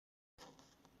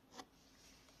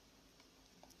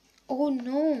Oh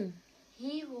no.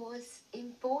 He was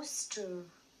impostor.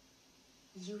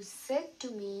 You said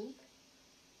to me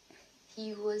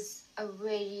he was a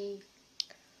very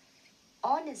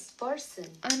honest person.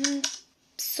 I'm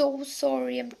so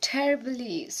sorry. I'm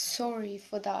terribly sorry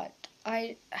for that.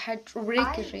 I had I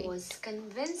regret. was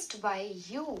convinced by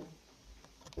you.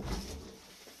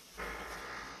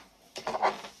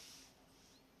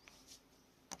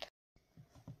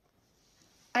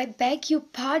 I beg your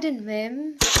pardon,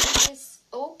 ma'am. It is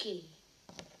okay,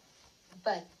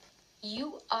 but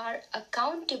you are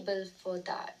accountable for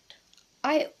that.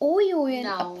 I owe you an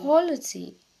Now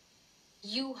apology.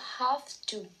 you have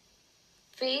to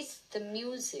face the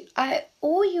music. I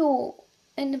owe you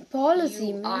an apology,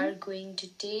 You are ma'am. going to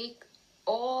take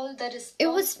all the It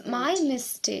was my responsibility.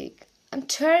 mistake. I'm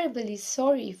terribly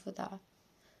sorry for that.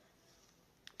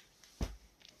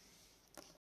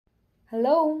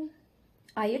 Hello?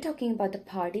 Are you talking about the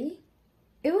party?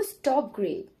 It was top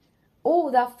grade.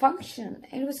 Oh, the function.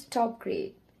 It was top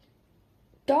grade.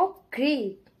 Top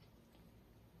grade.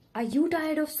 Are you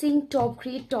tired of saying top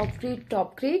grade, top grade,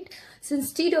 top grade? So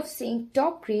instead of saying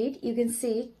top grade, you can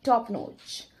say top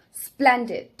notch,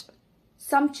 splendid,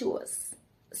 sumptuous,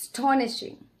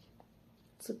 astonishing.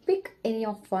 So pick any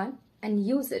of one and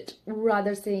use it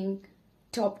rather saying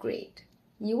top grade.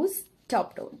 Use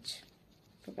top notch.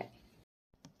 Bye-bye.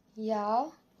 Yeah.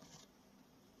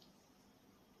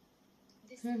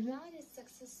 This plan is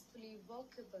successfully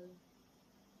workable.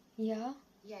 Yeah.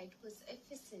 Yeah, it was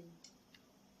efficient.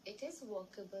 It is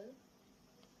workable.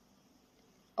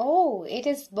 Oh, it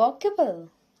is workable.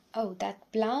 Oh,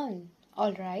 that plan.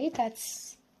 All right,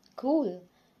 that's cool.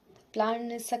 The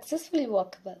plan is successfully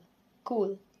workable.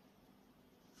 Cool.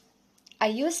 Are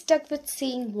you stuck with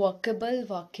saying workable,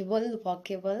 workable,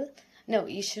 workable? No,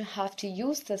 you should have to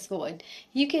use this word.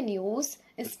 You can use,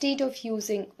 instead of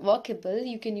using workable,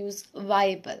 you can use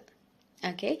viable.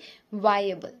 Okay?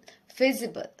 Viable,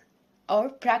 feasible, or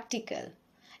practical,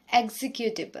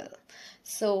 executable.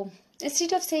 So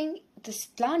instead of saying this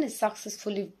plan is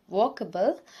successfully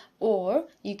workable, or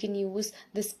you can use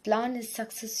this plan is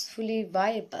successfully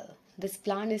viable. This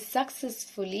plan is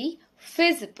successfully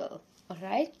feasible. All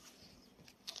right?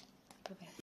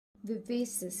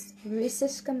 विवेसिस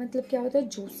विवेसिस का मतलब क्या होता है?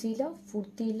 जोशीला,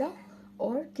 फुर्तीला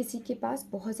और किसी के पास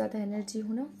बहुत ज़्यादा एनर्जी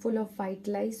होना, फुल ऑफ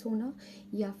वाइटलाइज होना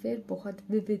या फिर बहुत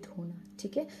विविध होना.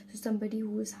 ठीक है. So somebody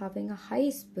who is having a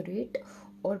high spirit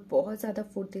और बहुत ज़्यादा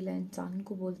फुर्तीला इंसान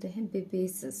को बोलते हैं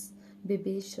विवेसिस,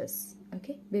 विवेशस.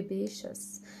 Okay,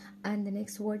 विवेशस. And the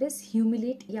next word is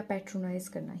humiliate या पैट्रोनाइज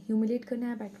करना. ह्यूमिलेट करना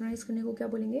या पैट्रोनाइज करने को क्या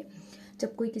बोलेंगे?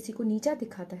 जब कोई किसी को नीचा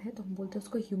दिखाता है तो हम बोलते हैं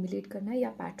उसको ह्यूमिलेट करना या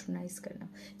पैट्रोनाइज करना.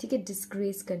 ठीक है.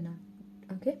 डिस्ग्रेस करना.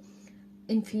 ओके.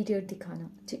 इन्फीरियर दिखाना.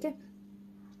 ठीक है.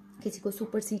 किसी को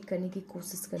सुपरसीड करने की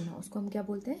कोशिश करना, उसको हम क्या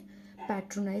बोलते हैं?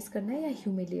 पैट्रोनाइज करना या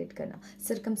ह्यूमिलिएट करना.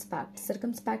 सर्कमस्पैक्ट.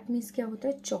 सर्कमस्पैक्ट मीन्स क्या होता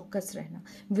है? चौकस रहना,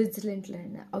 विजिलेंट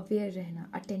रहना, अवेयर रहना,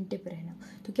 अटेंटिव रहना.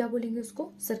 तो क्या बोलेंगे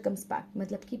उसको? सर्कमस्पैक्ट.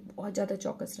 मतलब कि बहुत ज़्यादा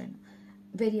चौकस रहना,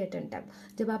 वेरी अटेंटिव.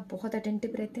 जब आप बहुत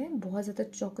अटेंटिव रहते हैं, बहुत ज़्यादा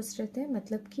चौकस रहते हैं,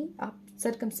 मतलब कि आप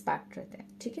सर्कमस्पैक्ट रहते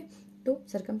हैं. ठीक है. तो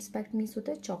सर्कमस्पैक्ट मीन्स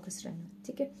होता है चौकस रहना.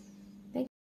 ठीक है.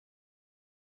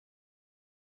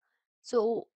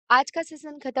 सो आज का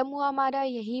सेशन खत्म हुआ हमारा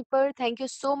यहीं पर. Thank you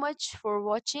so much for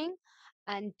watching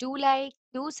and do like,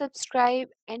 do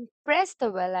subscribe and press the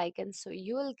bell icon so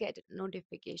you will get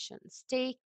notifications.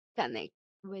 Stay connect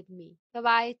with me. Bye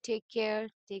bye. Take care.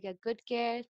 Take a good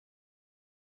care.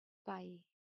 Bye.